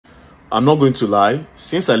I'm not going to lie.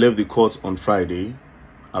 Since I left the court on Friday,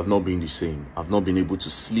 I've not been the same. I've not been able to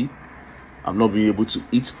sleep. I've not been able to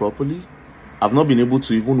eat properly. I've not been able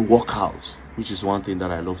to even walk out, which is one thing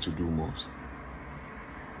that I love to do most.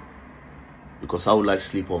 Because I would like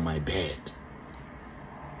sleep on my bed.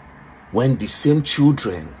 When the same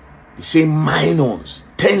children, the same minors,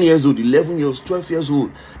 10 years old, 11 years, 12 years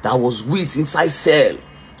old, that was with inside cell,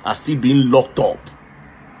 are still being locked up.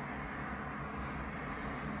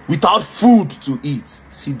 Without food to eat.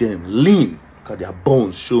 See them lean. Look at their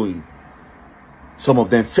bones showing. Some of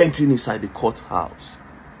them fainting inside the courthouse.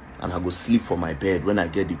 And I go sleep for my bed when I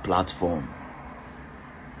get the platform.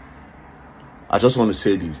 I just want to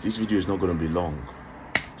say this. This video is not going to be long.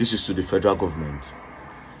 This is to the federal government.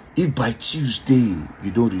 If by Tuesday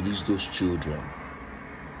you don't release those children,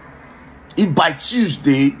 if by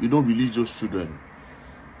Tuesday you don't release those children,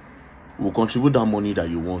 we'll contribute that money that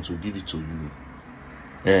you want. We'll give it to you.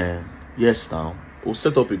 Yes, now we'll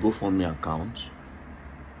set up a GoFundMe account.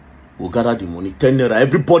 We'll gather the money, 10 naira.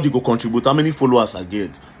 Everybody go contribute. How many followers I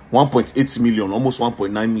get? 1.8 million, almost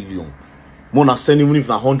 1.9 million. Mona send even if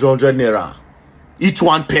na 100 naira. Each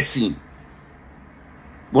one person.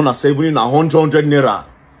 Mona send even na 100 naira.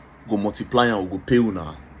 Go multiply and we go pay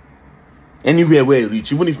una. Anywhere where you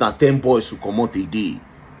reach, even if na 10 boys who come out a day,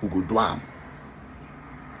 we go do am.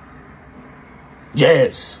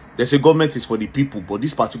 Yes, they say government is for the people, but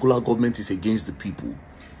this particular government is against the people.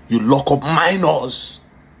 You lock up minors.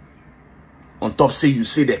 On top say you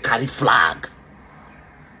say they carry flag.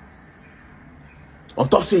 On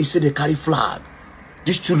top say you say they carry flag.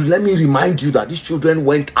 These children, let me remind you that these children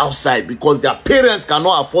went outside because their parents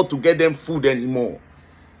cannot afford to get them food anymore.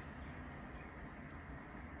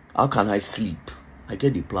 How can I sleep? I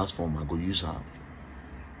get the platform, I go use her.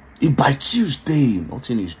 If by Tuesday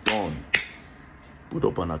nothing is done, put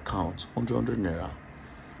up an account, 100 naira.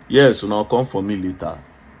 Yes, so now come for me later.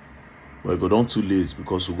 But I go down too late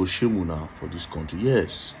because we go shame now for this country.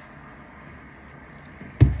 Yes.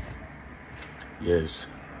 Yes.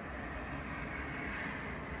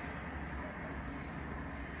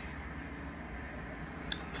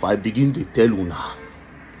 If I begin to tell una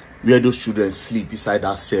where those children sleep inside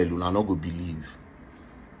that cell, una not go believe.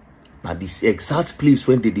 Now this exact place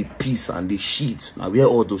when they piss and they shit, now where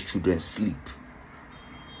all those children sleep.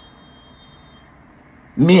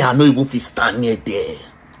 Me, I no even fit stand near there.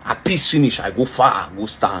 I piss finish, I go far, go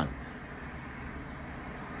stand.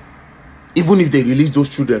 Even if they release those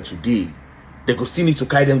children today, they go still need to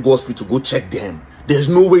carry them to hospital to go check them. There's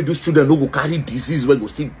no way those children no go carry disease where go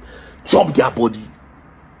still chop their body.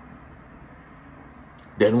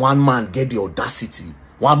 Then one man get the audacity.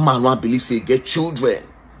 One man one believe say get children.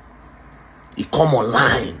 He come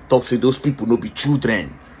online, talk say those people no be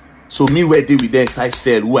children. So me where they with them inside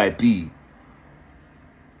cell who I be.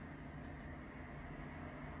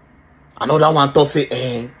 Another one talk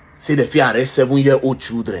say say they fit arrest 7-year-old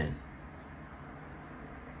children.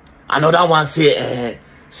 Another one say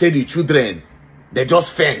say the children they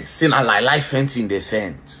just fence, say na like fencing they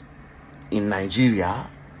fence. In Nigeria,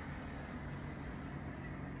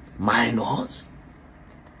 minors.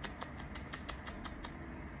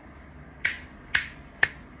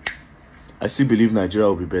 I still believe Nigeria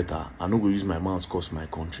will be better. I no go use my mouth cause my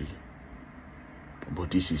country.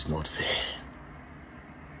 But this is not fair.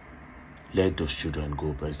 Let those children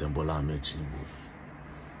go, President Bola Ahmed Tinubu.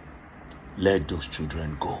 Let those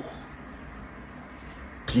children go.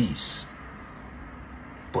 Please.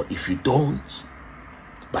 But if you don't,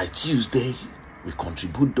 by Tuesday, we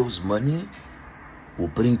contribute those money, we'll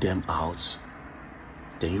bring them out.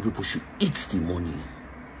 Then you people should eat the money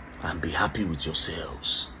and be happy with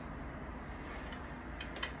yourselves.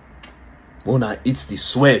 Wanna eat the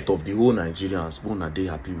sweat of the whole Nigerians. Wanna they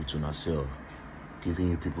happy with yourself.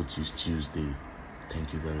 Giving you people till Tuesday.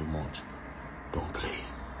 Thank you very much. Don't play.